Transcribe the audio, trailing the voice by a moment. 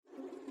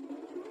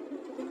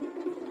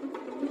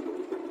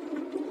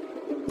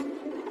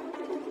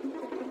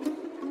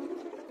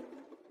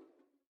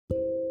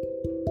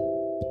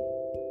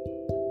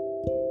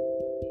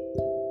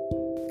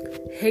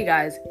Hey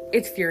guys,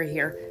 it's Fury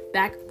here,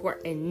 back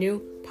for a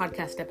new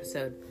podcast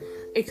episode.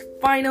 It's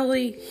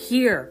finally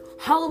here.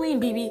 Halloween,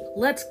 baby,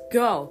 let's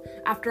go.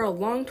 After a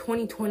long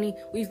 2020,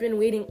 we've been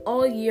waiting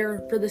all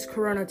year for this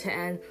corona to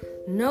end.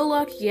 No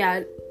luck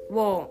yet.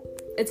 Well,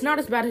 it's not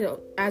as bad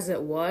as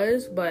it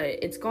was, but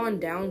it's gone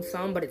down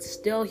some, but it's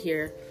still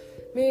here.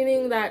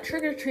 Meaning that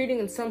trick-or-treating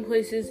in some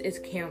places is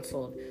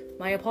canceled.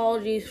 My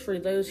apologies for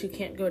those who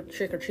can't go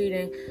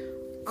trick-or-treating.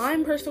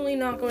 I'm personally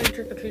not going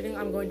trick-or-treating.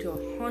 I'm going to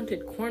a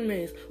haunted corn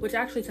maze, which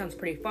actually sounds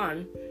pretty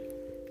fun.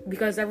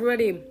 Because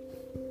everybody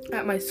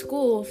at my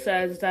school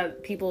says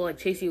that people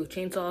chase you with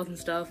chainsaws and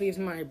stuff.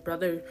 Even my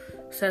brother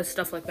says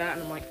stuff like that,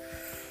 and I'm like,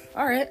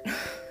 alright.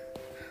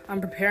 I'm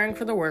preparing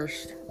for the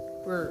worst.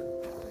 For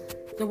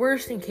the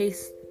worst in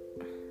case...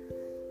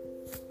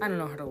 I don't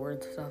know how to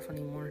word stuff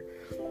anymore.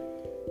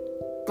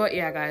 But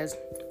yeah, guys.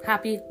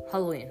 Happy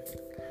Halloween.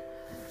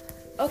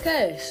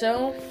 Okay,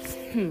 so...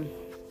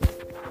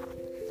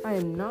 I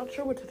am not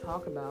sure what to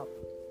talk about,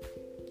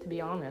 to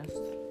be honest.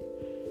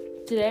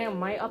 Today I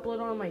might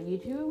upload on my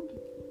YouTube.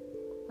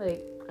 I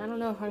don't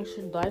know if I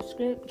should live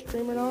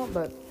stream or not,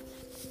 but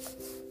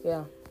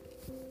yeah.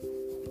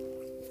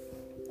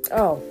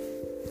 Oh,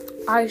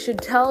 I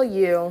should tell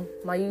you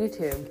my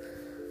YouTube.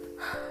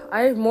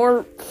 I have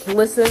more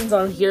listens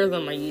on here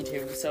than my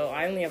YouTube, so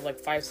I only have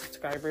 5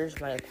 subscribers.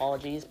 My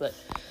apologies, but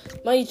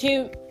my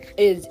YouTube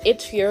is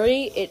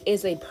ItsFury. It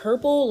is a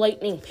purple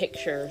lightning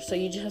picture, so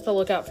you just have to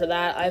look out for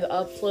that. I've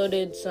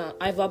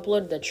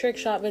uploaded the trick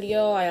shot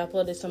video. I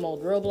uploaded some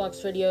old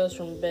Roblox videos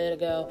from a bit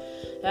ago.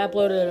 I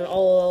uploaded an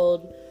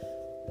old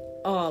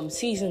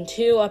season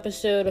 2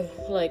 episode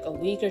a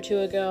week or 2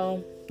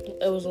 ago.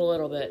 It was a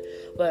little bit,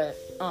 but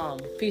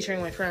featuring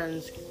my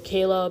friends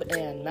Caleb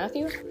and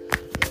Matthew.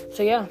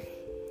 So yeah,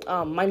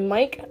 my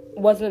mic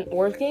wasn't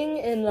working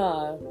in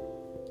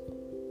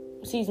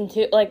season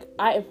 2.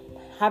 I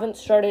haven't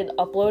started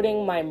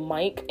uploading my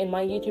mic in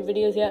my YouTube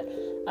videos yet.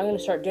 I'm gonna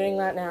start doing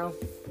that now.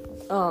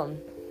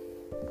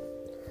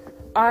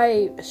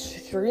 I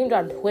streamed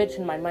on Twitch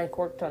and my mic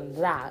worked on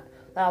that.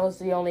 That was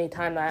the only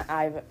time that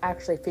I've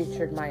actually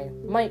featured my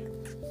mic.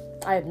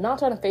 I have not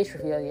done a face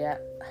reveal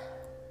yet.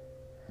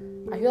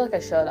 I feel like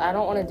I should. I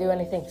don't want to do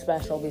anything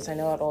special because I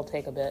know it'll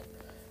take a bit.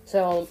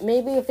 So,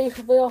 maybe a face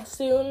reveal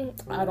soon?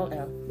 I don't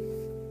know.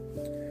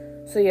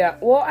 So, yeah.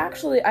 Well,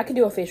 actually, I could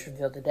do a face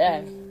reveal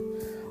today.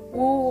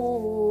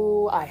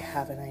 Ooh, I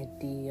have an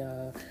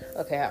idea.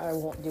 Okay, I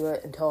won't do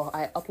it until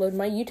I upload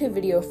my YouTube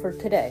video for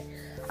today.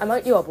 I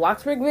might do a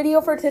Bloxburg video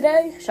for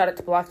today. Shout out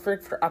to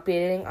Bloxburg for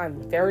updating.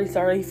 I'm very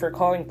sorry for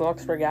calling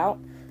Bloxburg out.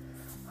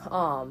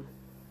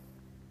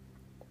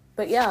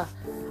 But yeah,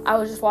 I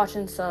was just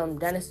watching some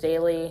Dennis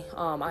Daly.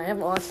 I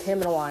haven't watched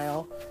him in a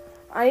while.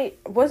 I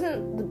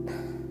wasn't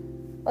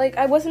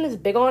as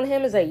big on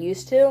him as I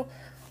used to.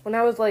 When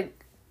I was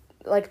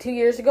 2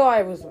 years ago,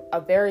 I was a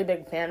very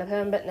big fan of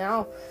him, but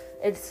now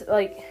it's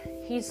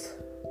he's,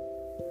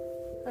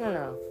 I don't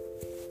know.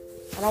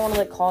 I don't want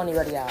to call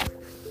anybody out.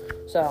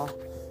 So,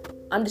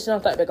 I'm just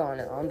not that big on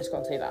it. I'm just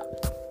going to say that.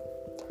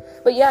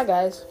 But yeah,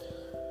 guys,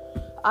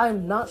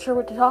 I'm not sure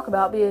what to talk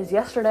about because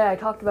yesterday I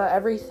talked about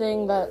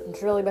everything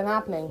that's really been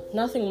happening.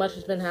 Nothing much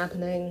has been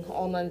happening.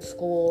 Online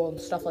school and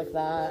stuff like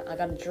that. I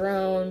got a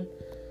drone.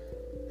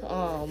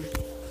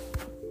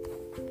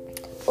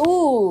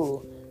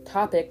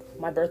 Topic.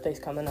 My birthday's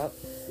coming up.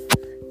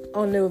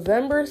 On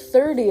November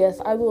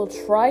 30th, I will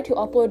try to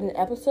upload an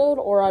episode,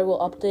 or I will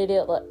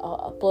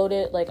upload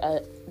it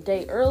a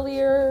day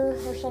earlier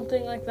or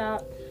something like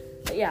that.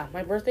 But yeah,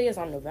 my birthday is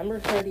on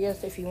November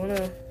 30th. If you want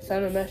to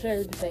send a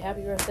message and say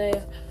happy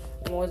birthday,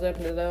 I'm always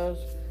open to those.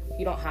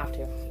 You don't have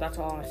to. That's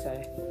all I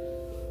say.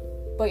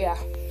 But yeah,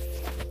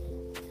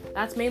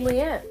 that's mainly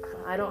it.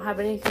 I don't have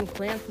anything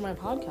planned for my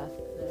podcast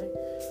today.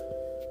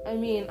 I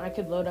mean, I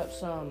could load up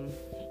some,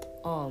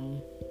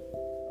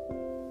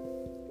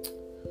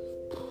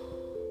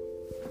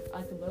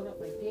 I could load up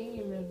my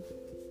game and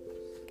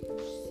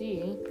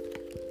see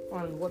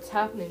on what's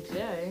happening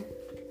today.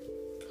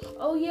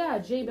 Oh yeah,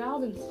 J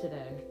Balvin's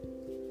today.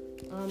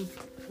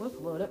 Let's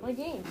load up my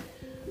game.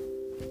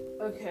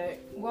 Okay,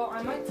 well,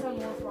 I might sound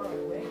more far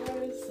away,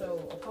 guys, so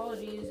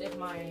apologies if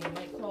my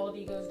mic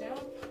quality goes down.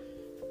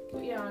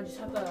 But yeah, I just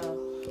have to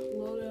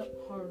load up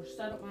or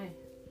set up my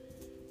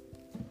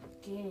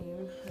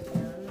game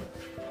again.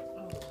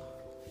 Oh.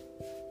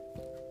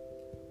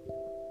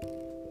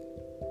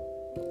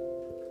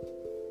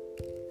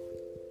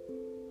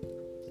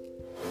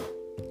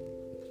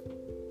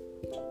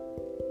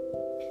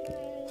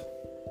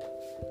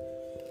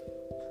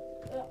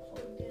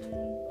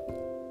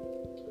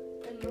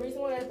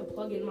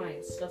 Plug in my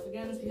stuff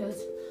again is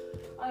because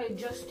I had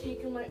just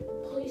taken my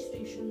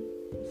PlayStation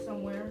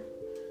somewhere.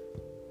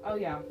 Oh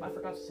yeah, I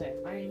forgot to say,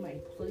 I need my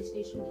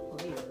PlayStation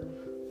player.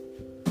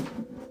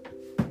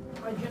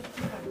 I just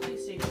took my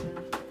PlayStation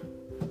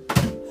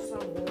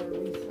somewhere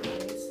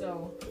recently, so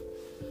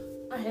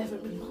I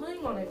haven't been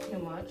playing on it too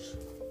much.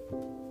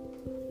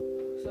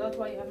 So that's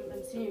why you haven't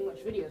been seeing much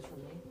videos from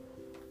me.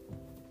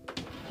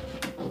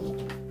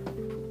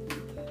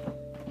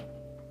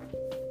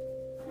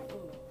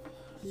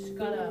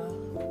 gotta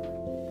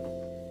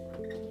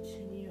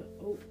continue.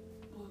 Oh,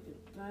 plug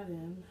that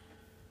in.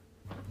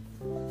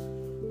 A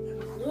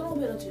little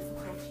bit of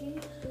difficulty.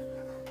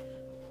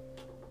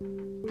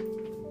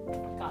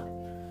 Got it.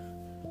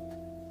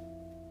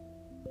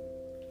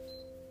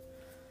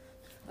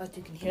 As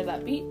you can hear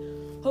that beat,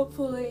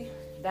 hopefully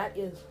that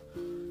is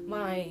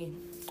my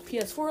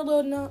PS4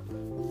 loading up.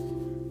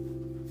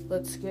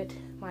 Let's get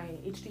my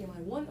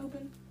HDMI 1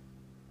 open.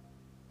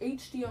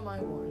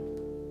 HDMI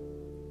 1.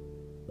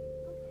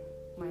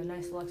 My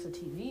nice Alexa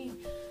TV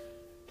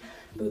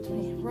boots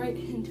me right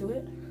into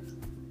it.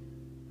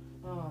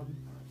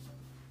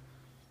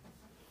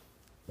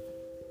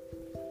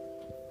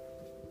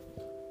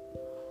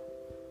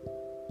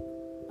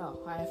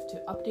 I have to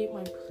update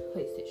my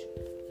PlayStation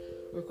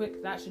real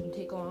quick. That shouldn't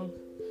take long.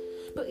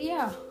 But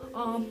yeah,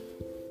 I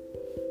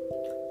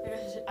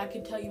guess I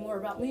could tell you more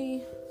about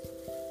me.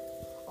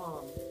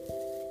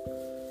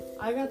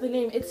 I got the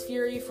name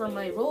ItsFury from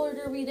my roller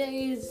derby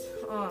days.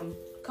 A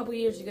couple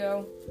years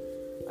ago,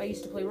 I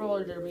used to play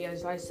roller derby,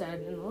 as I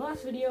said in the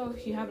last video.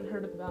 If you haven't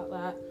heard about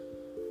that,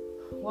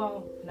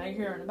 well, now you're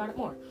hearing about it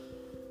more.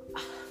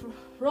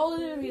 Roller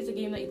derby is a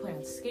game that you play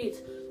on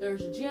skates.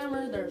 There's a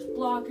jammer, there's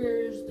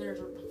blockers, there's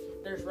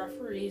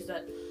referees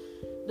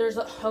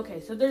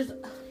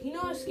you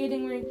know a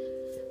skating rink,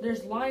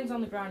 there's lines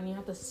on the ground and you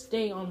have to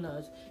stay on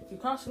those. If you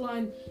cross the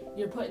line,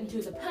 you're put into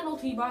the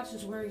penalty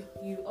boxes where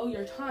you owe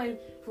your time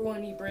for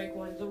when you break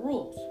one of the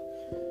rules.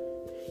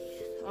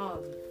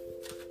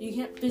 You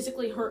can't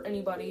physically hurt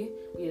anybody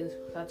because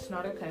that's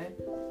not okay.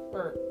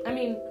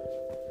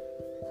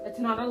 It's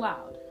not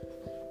allowed.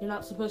 You're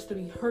not supposed to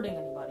be hurting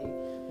anybody.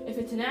 If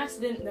it's an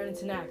accident, then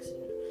it's an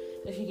accident.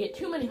 If you get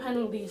too many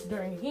penalties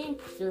during a game,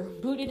 you're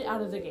booted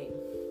out of the game.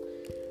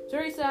 It's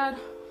very sad.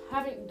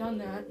 Haven't done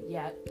that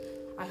yet.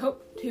 I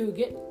hope to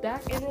get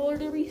back in roller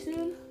derby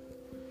soon,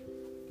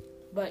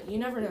 but you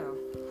never know.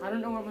 I don't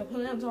know what my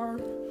plans are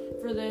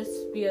for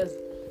this because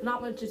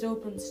not much is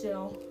open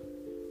still.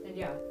 And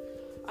yeah,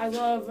 I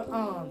love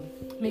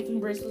making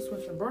bracelets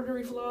with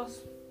embroidery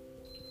floss.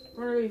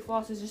 Embroidery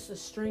floss is just a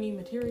stringy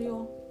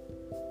material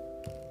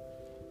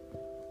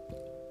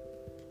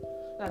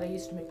that I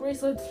used to make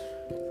bracelets.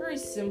 Very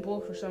simple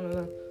for some of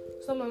them.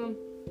 Some of them,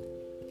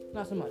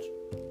 not so much.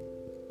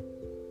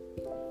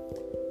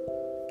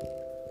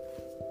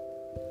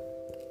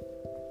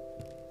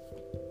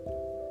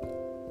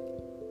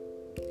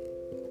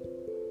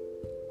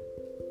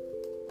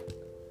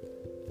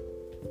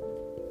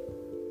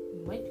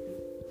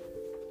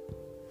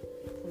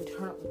 Let me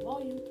turn up the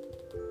volume.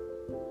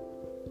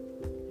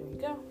 There you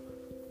go.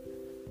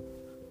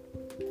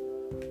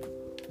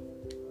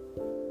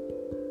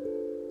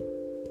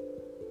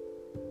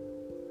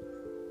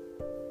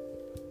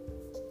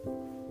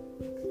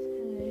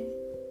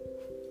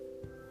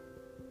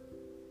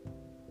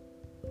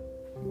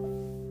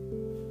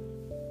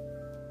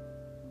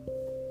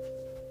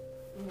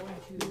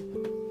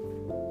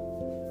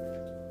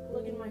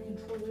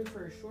 Controller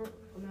for a short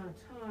amount of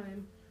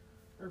time,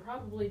 or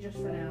probably just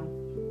for now,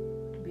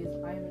 because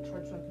I haven't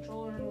charged my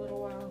controller in a little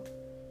while.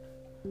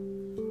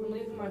 I'm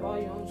leaving my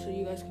volume on so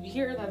you guys can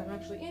hear that I'm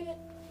actually in it.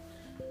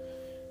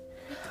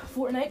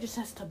 Fortnite just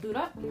has to boot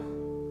up,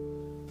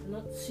 and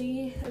let's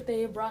see if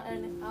they brought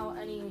out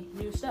any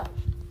new stuff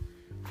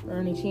or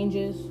any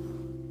changes,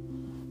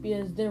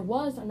 because there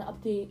was an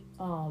update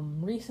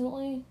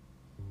recently.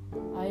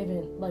 I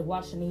haven't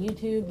watched any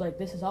YouTube.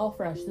 This is all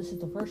fresh. This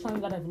is the first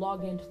time that I've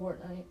logged into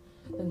Fortnite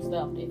since the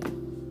update.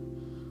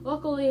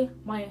 Luckily,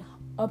 my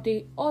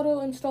update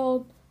auto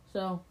installed,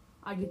 so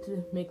I get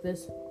to make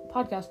this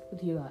podcast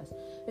with you guys.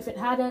 If it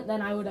hadn't,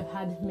 then I would have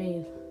had to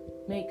make.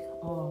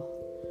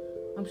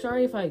 I'm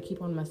sorry if I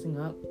keep on messing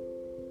up.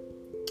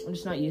 I'm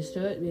just not used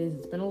to it because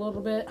it's been a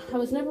little bit. I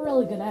was never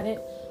really good at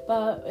it,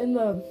 but in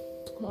the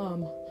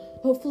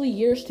hopefully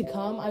years to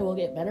come, I will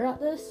get better at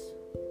this.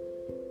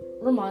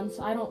 For months,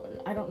 I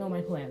don't know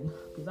my plan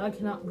because I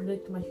cannot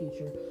predict my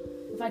future.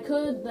 If I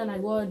could, then I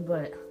would,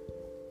 but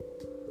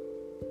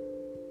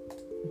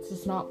it's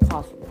just not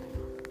possible.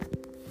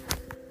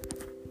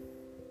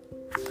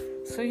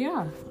 So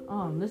yeah,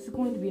 this is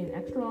going to be an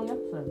extra long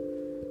episode.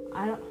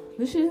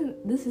 This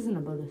isn't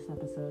a bonus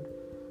episode.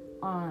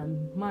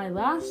 My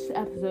last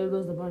episode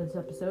was the bonus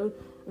episode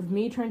of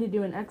me trying to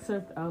do an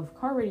excerpt of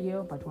Car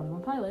Radio by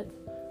 21 Pilots.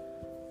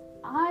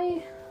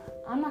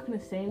 I'm not going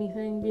to say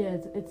anything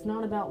because it's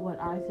not about what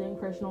I think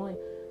personally.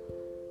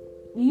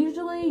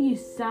 Usually you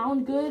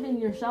sound good in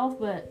yourself,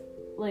 but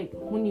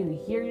when you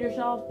hear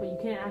yourself, but you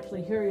can't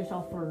actually hear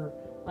yourself for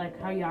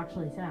how you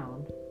actually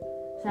sound.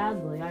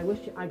 Sadly, I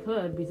wish I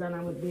could because then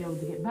I would be able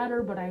to get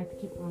better, but I have to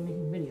keep on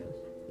making videos.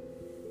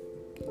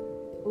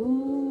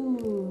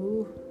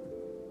 Ooh.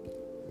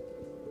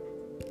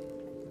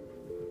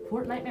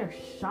 Fornitemares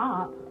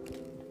shop.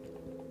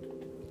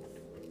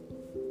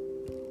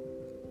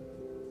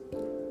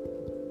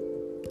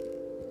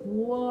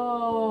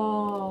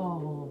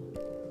 Whoa.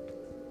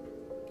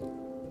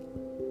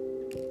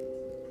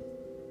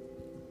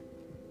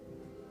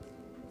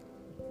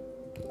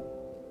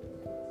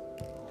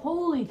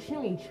 Holy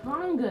Holy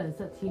chimichangas,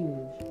 that's huge.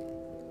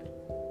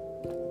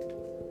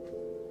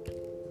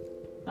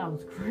 That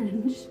was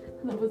cringe.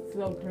 That was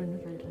so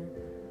cringe right there.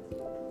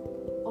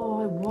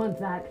 Oh, I want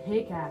that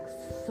pickaxe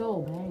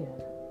so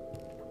bad.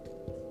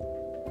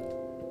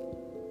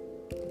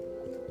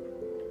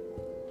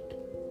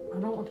 I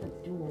don't want the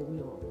dual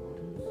wheel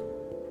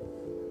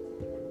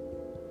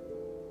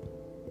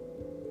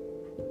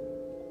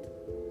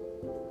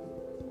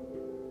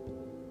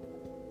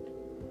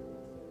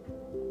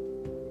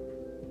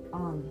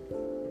ones.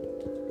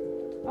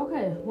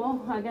 Okay,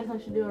 well, I guess I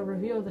should do a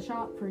review of the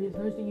shop for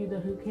those of you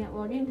who can't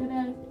log in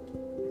today.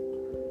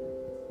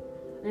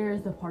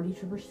 There's the Party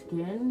Trooper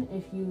skin.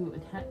 If you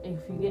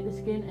get the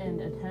skin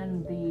and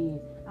attend the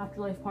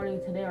Afterlife party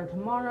today or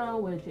tomorrow,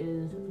 which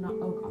is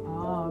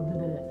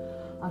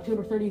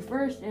October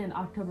 31st and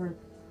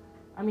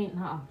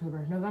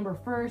November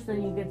 1st,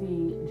 then you get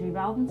the J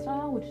Balvin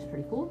style, which is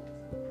pretty cool.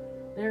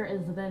 There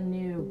is the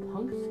new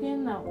Punk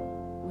skin that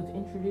was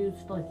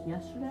introduced like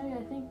yesterday,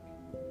 I think,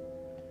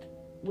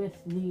 with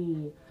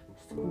the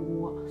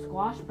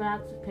Squash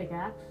Bats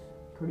pickaxe,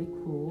 pretty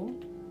cool.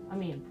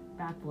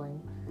 Back bling.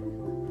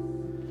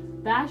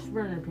 Bash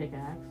Burner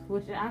pickaxe,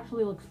 which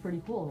actually looks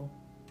pretty cool.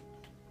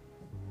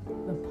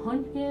 The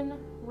pumpkin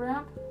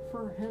wrap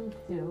for him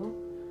too.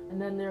 And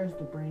then there's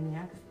the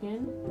Brainiac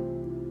skin.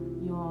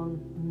 You all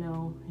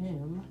know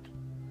him.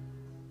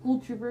 Cool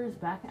Trooper is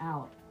back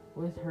out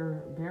with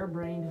her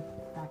bare-brained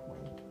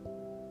backbling.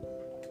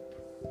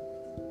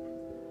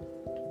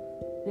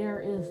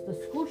 There is the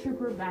Skull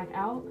Trooper back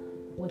out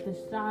with his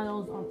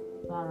styles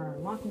that are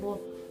unlockable.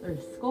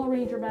 There's Skull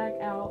Ranger back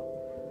out.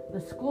 The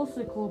Skull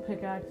Sickle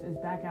pickaxe is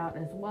back out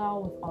as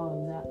well with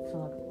all of that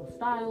selectable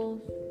styles.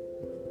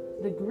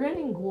 The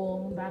Grinning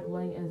Ghoul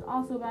backbling is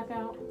also back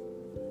out.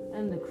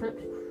 And the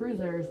Crypt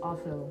Cruiser is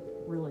also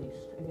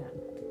released again.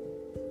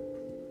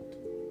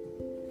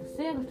 The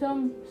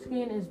Sanctum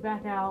skin is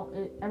back out.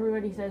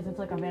 Everybody says it's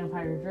like a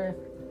Vampire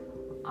Drift.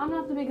 I'm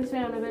not the biggest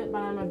fan of it,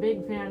 but I'm a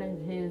big fan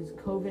of his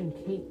Coven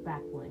Cape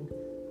backbling.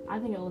 I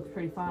think it looks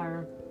pretty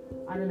fire.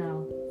 I don't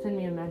know. Send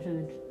me a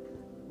message.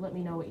 Let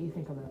me know what you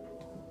think of it.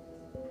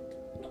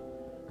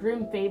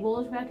 Grim Fable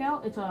is back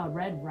out. It's a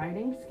Red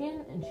Riding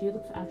skin, and she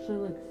actually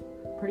looks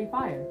pretty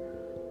fire.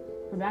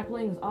 Her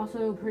backbling is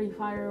also pretty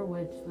fire,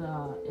 which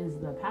is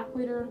the Pack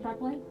Leader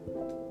backbling.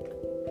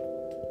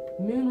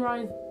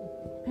 Moonrise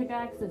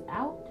pickaxe is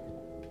out.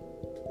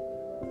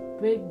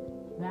 Big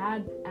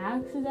Bad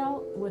Axe is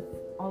out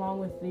along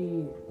with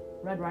the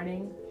Red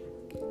Riding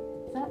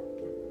set.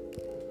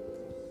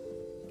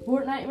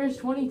 Fornitemares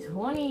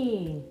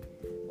 2020.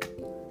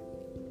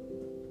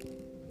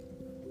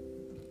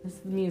 This is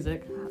the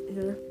music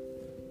here.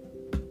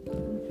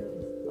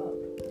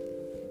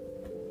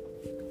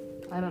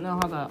 I don't know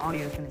how the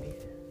audio is going to be.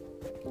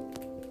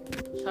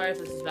 Sorry if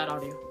this is bad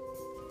audio.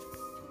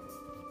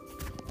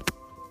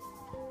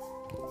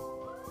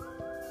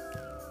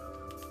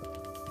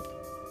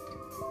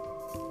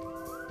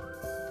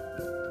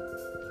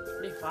 It's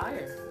pretty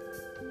fire.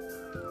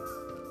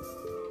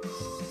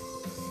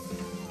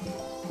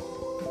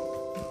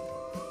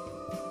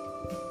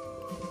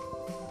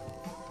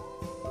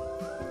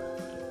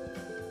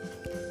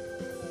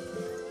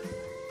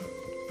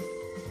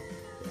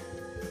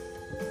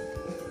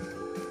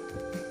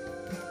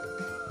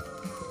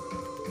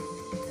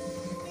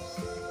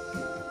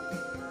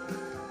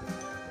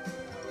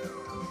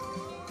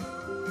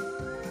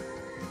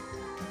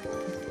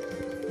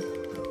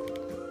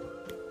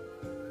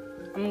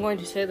 I'm going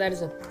to say that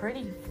is a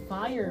pretty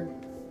fire.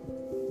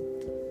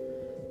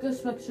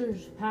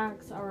 Ghostbusters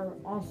packs are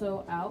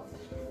also out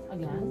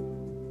again,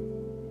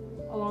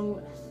 along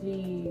with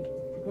the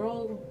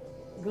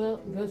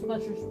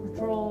Ghostbusters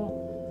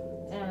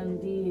Patrol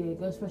and the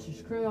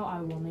Ghostbusters Crew. I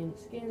will name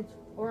skins: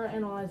 Aura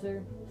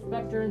Analyzer,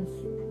 Spectre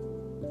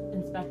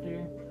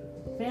Inspector,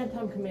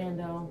 Phantom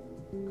Commando,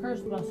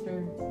 Curse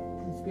Buster,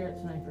 and Spirit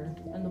Sniper.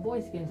 And the boy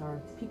skins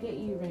are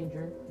PKE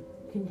Ranger,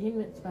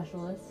 Containment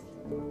Specialist,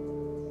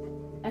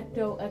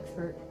 Ecto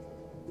Expert,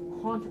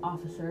 Haunt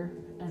Officer,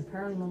 and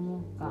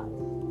Paranormal Guide.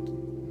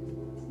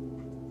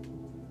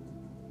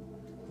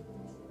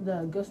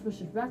 The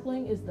Ghostbusters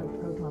backbling is the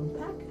Proton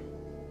Pack,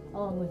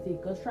 along with the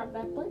Ghost Trap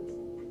backbling.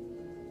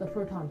 The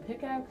Proton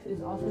Pickaxe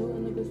is also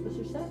in the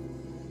Ghostbusters set,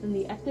 and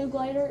the Ecto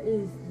Glider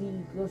is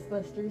the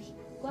Ghostbusters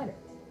Glider.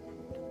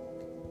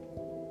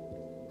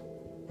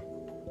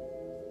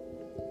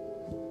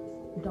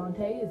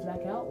 Dante is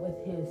back out with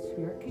his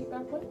Spirit Cape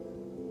backbling.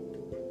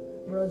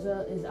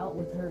 Rosa is out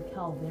with her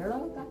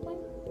Calvera backbling.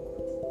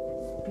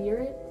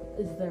 Spirit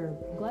is their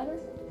glider.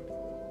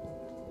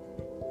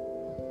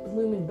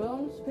 Bloom and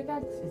Bones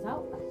pickaxe is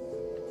out,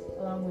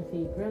 along with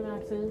the Grim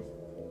Axes,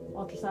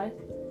 Ultra Scythe,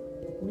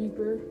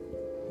 Reaper,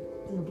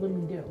 and the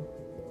Blooming Doom.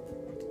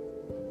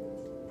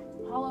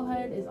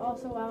 Hollowhead is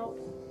also out.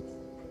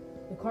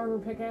 The Carver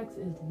pickaxe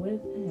is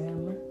with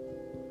him.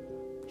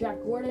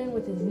 Jack Gordon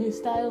with his new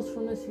styles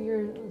from this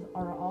year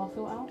are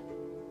also out.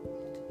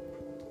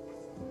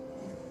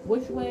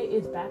 Which Way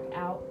is back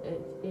out.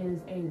 It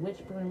is a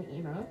Witch Broom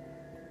emote.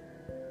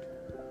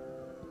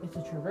 It's a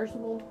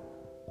traversable.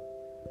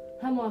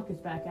 Hemlock is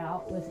back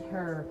out with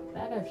her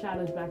Bag of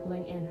Shadows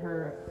backbling and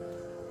her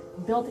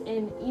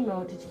built-in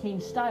emote to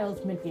change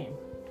styles mid-game.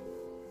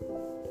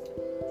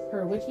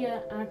 Her Witchy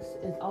Axe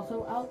is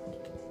also out,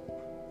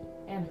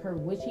 and her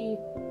Witchy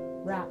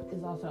Wrap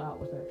is also out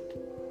with her.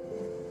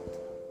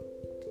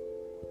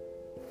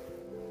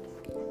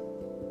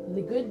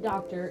 The Good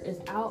Doctor is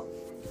out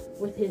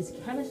with his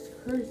Chemist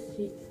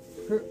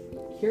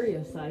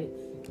Curiosites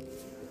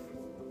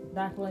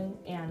backbling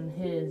and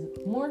his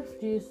Morph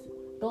Juice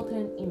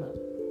built-in emote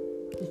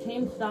to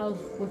change styles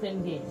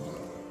within games.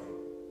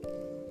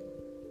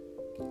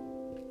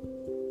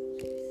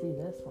 See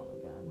this one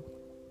again.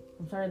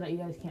 I'm sorry that you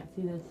guys can't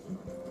see this.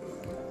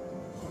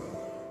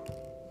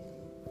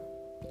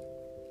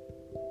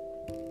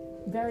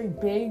 Very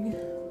big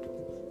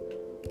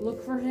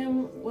look for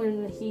him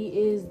when he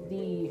is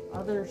the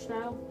other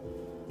style.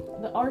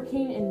 The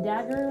Arcane and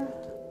Dagger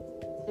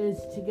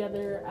is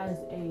together as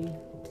a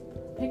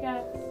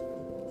pickaxe.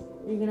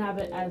 You can have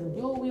it as a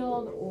dual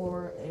wield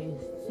or a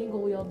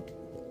single wield.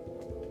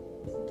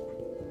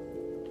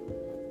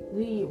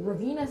 The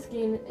Ravina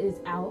skin is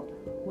out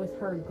with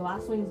her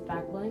Glasswings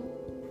backbling,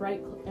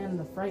 and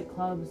the Fright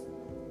Club's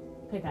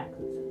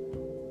pickaxes.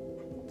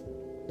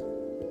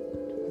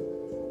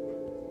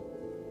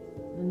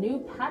 The new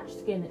Patch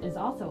skin is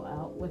also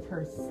out with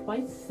her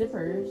Spice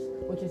Sippers,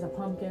 which is a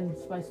pumpkin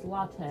spice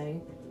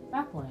latte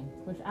backbling,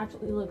 which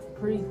actually looks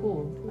pretty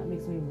cool. That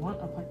makes me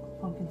want a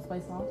pumpkin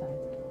spice latte.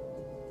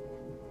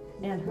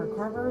 And her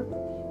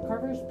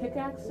Carver's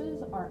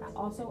pickaxes are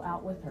also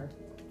out with her.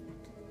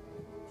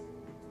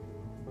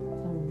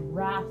 The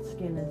Wrath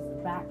skin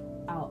is back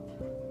out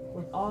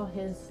with all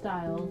his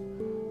styles.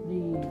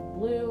 The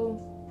blue,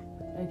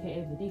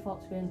 aka the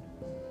default skin,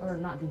 or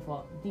not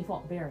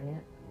default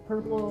variant.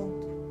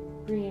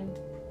 Purple, green,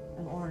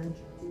 and orange.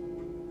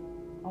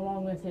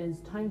 Along with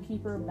his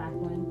Timekeeper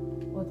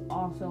backbling with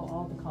also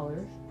all the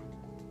colors.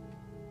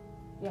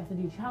 You have to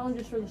do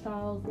challenges for the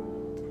styles,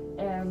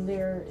 and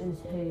there is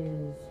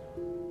his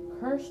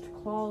Cursed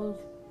Claws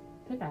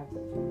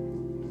pickaxes.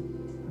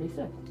 Pretty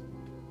sick.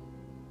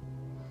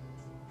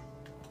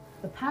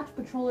 The Patch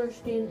Patroller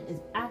skin is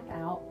back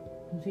out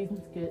from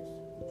Season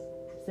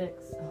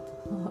 6.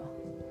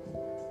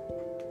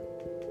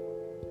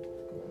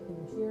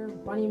 Over here,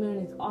 Bunny Moon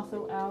is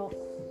also out.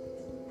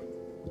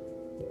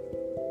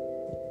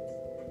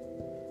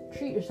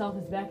 Treat Yourself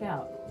is back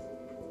out.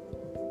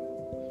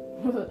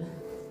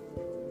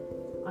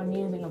 I'm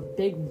using a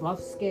big buff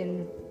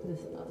skin,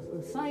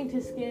 the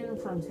Scientist skin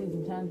from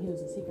Season 10. He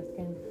was a secret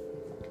skin.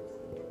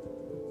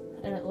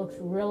 And it looks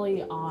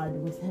really odd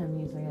with him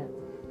using it.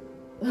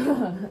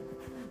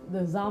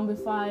 The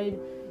Zombified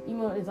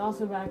emote is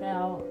also back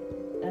out,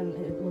 and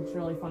it looks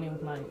really funny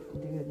with my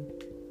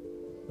dude.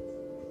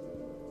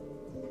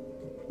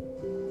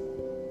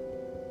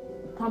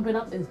 Pump It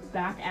Up is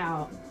back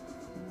out.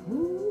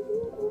 Woo.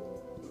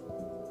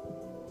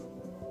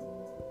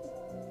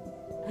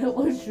 It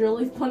looks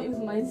really funny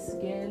with my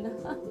skin.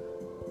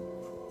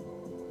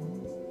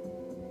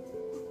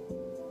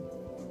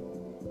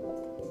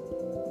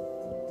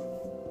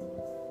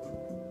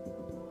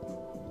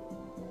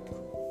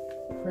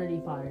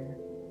 Pretty fire.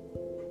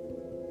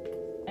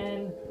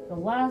 And the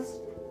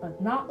last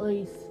but not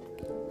least,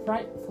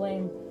 Fright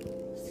Flame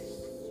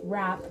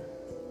Wrap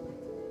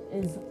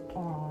is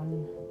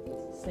on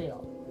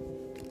sale.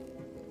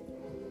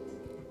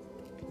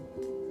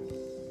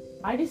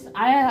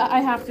 I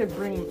have to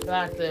bring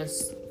back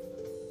this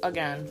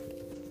again.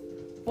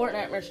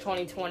 Fornitemares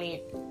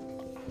 2020.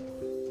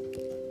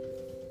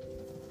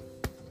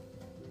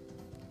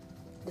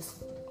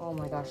 Oh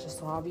my gosh,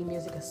 this lobby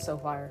music is so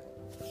fire.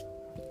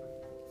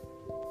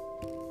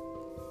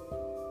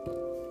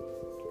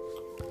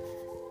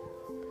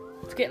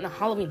 Let's get in the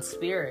Halloween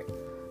spirit.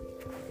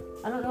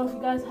 I don't know if you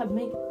guys have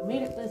made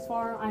it this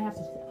far. I have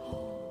to say,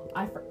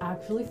 I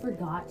actually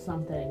forgot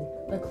something.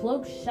 The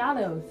Cloak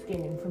Shadow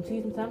skin from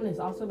Season 7 is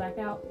also back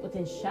out with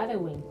his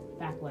Shadowing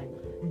backbling.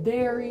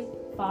 Very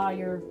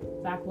fire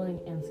backbling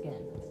and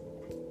skin.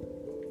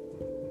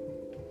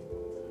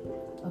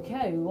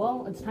 Okay,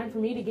 well, it's time for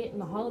me to get in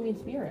the Halloween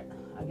spirit,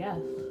 I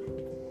guess.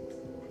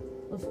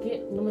 Let's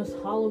get the most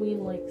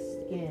Halloween-like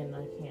skin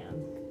I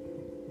can.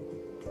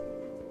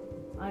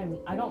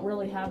 I don't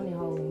really have any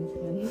Halloween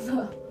skins.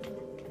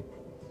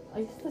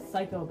 I guess the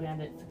Psycho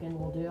Bandit skin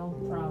will do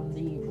from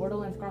the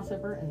Borderlands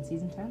crossover in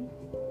Season 10.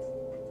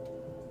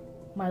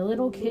 My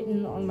little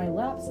kitten on my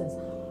lap says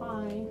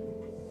hi.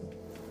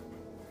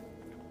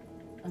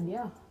 And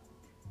yeah,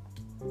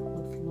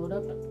 let's load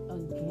up a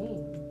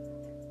game.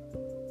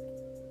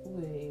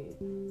 Wait.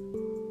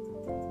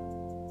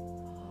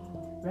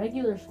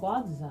 Regular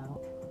Squads is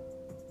out.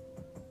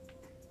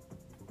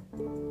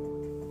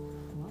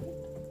 What?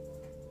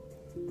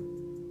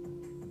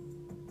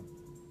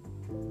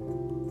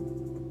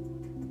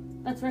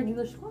 That's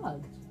Regular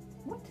Squads.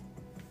 What?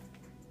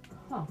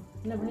 Huh.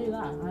 Never knew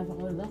that. I haven't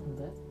loaded up a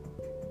bit.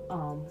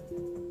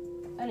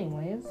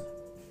 Anyways.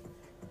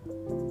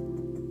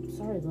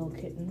 Sorry, little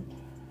kitten.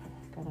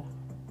 Gotta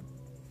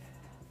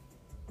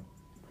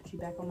you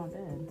back on my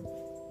bed.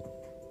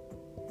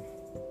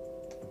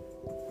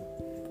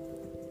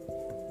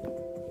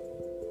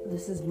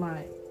 This is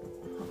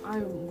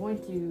I'm going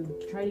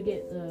to try to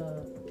get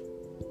the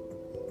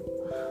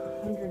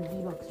 100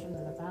 V-Bucks from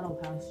the battle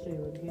pass to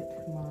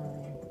get the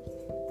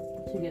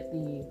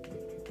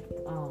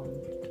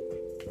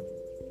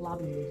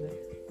lobby music.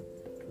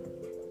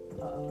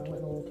 I went a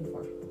little too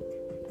far.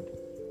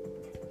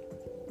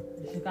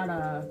 Just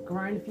gotta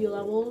grind a few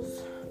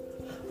levels.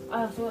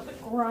 I also have to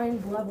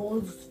grind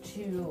levels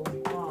to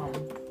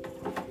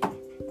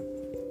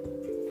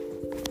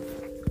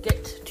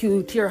get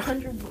to tier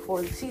 100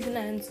 before the season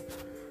ends.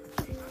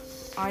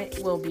 I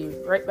will be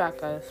right back,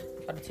 guys.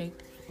 Gotta take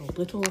a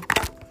little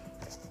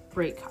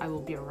break. I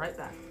will be right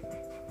back.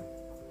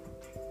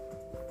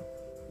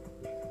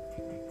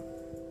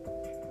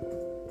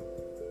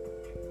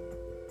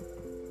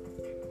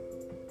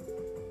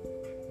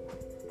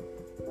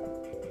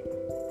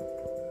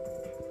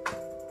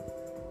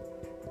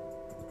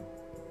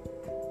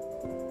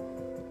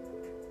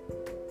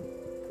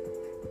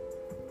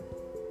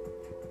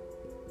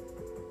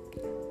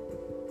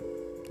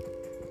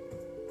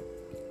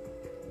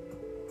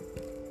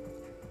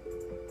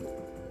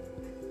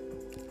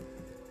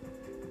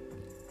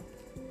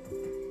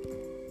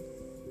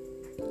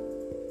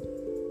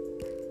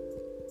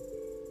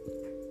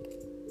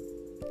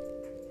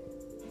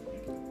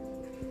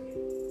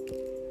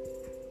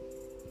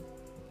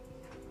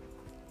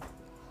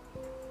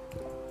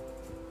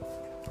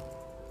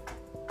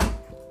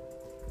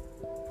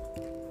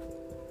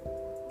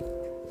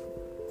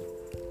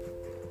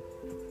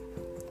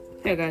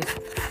 Hey guys,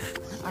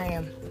 I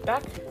am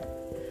back.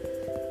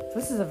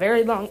 This is a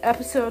very long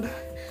episode.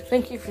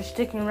 Thank you for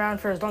sticking around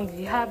for as long as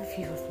you have. If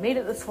you've made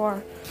it this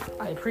far,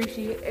 I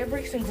appreciate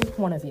every single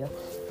one of you.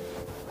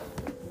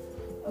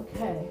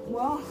 Okay,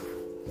 well,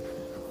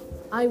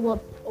 I will.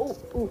 Oh.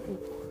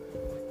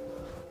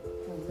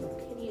 My little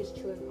kitty is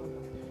chewing on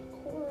the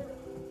cord.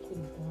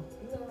 Please don't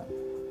do that.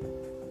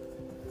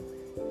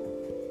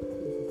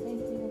 Thank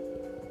you.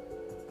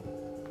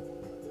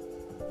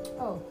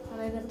 Oh,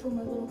 and I never told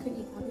my little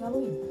kitty Happy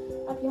Halloween.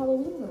 Happy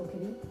Halloween, little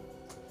kitty.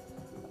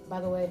 By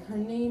the way, her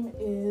name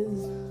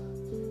is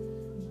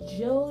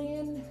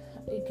Jillian,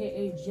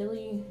 aka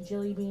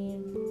Jelly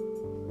Bean,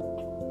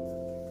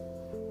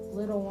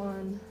 little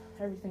one,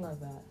 everything like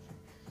that.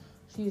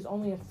 She's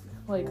only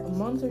like a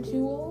month or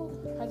two old,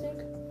 I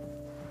think.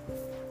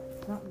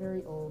 Not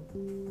very old.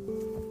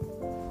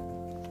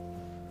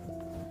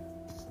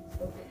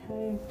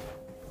 Okay.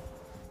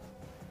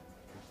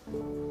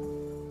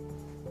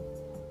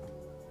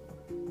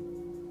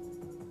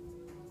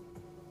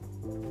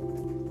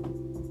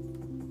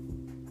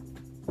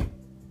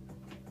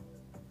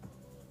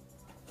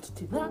 Let's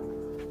do that.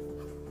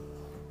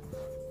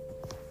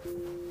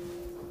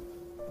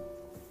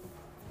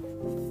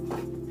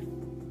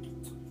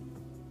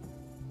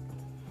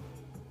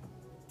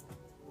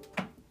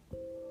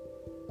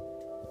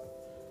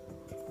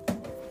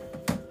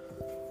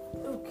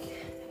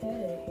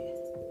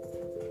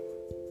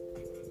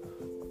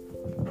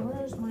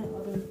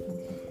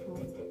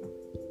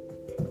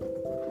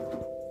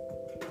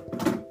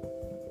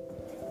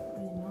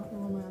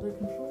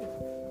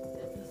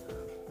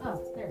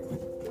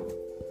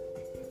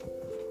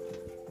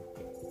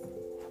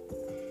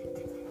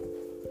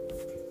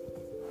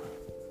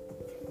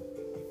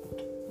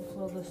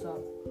 This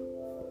up.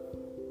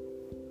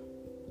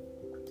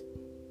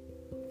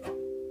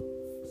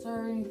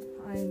 Sorry,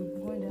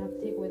 I'm going to have to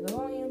take away the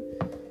volume.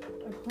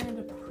 I plan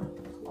to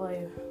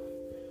play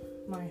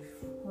my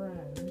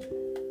friend.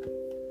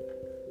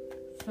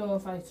 So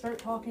if I start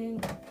talking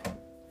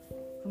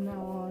from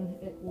now on,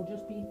 it will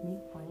just be me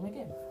playing my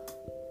game.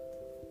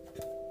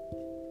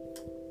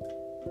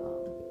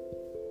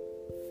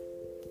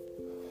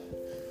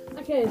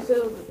 Okay,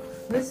 so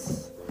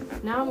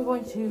now I'm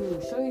going to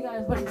show you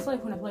guys what it's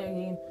like when I play a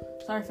game.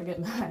 Sorry for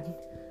getting mad.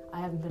 I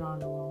haven't been on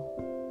in a while.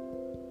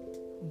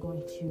 I'm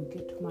going to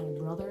get my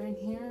brother in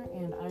here,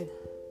 and I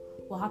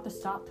will have to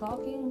stop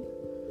talking.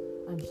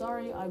 I'm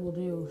sorry. I will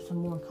do some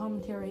more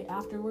commentary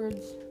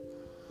afterwards.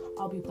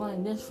 I'll be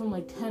playing this from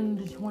like 10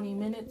 to 20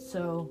 minutes,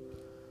 and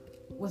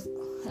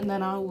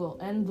then I will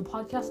end the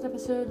podcast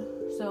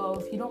episode. So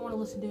if you don't want to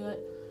listen to it,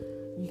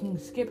 you can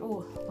skip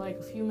like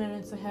a few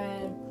minutes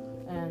ahead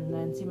and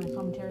then see my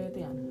commentary at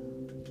the end.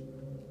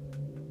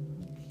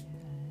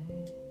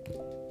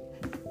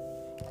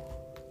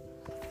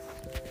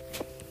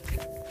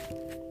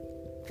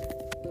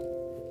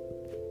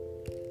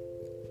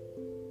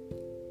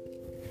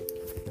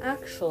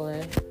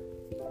 Actually,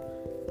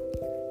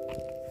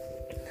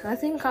 I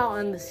think I'll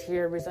end this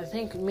here because I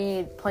think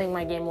me playing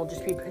my game will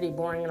just be pretty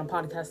boring in a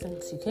podcast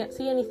since you can't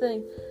see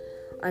anything.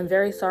 I'm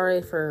very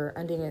sorry for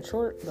ending it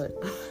short, but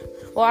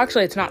well,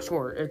 actually, it's not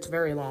short. It's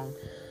very long.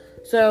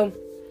 So,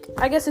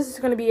 I guess this is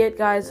going to be it,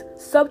 guys.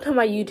 Sub to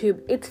my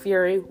YouTube,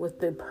 ItsFury, with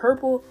the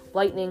purple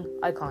lightning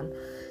icon.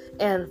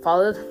 And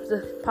follow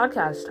the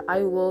podcast.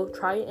 I will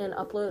try and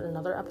upload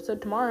another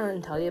episode tomorrow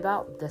and tell you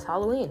about this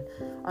Halloween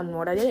on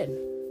what I did.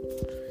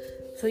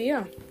 So,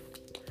 yeah.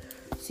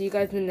 See you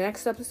guys in the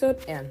next episode,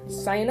 and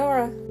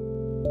sayonara.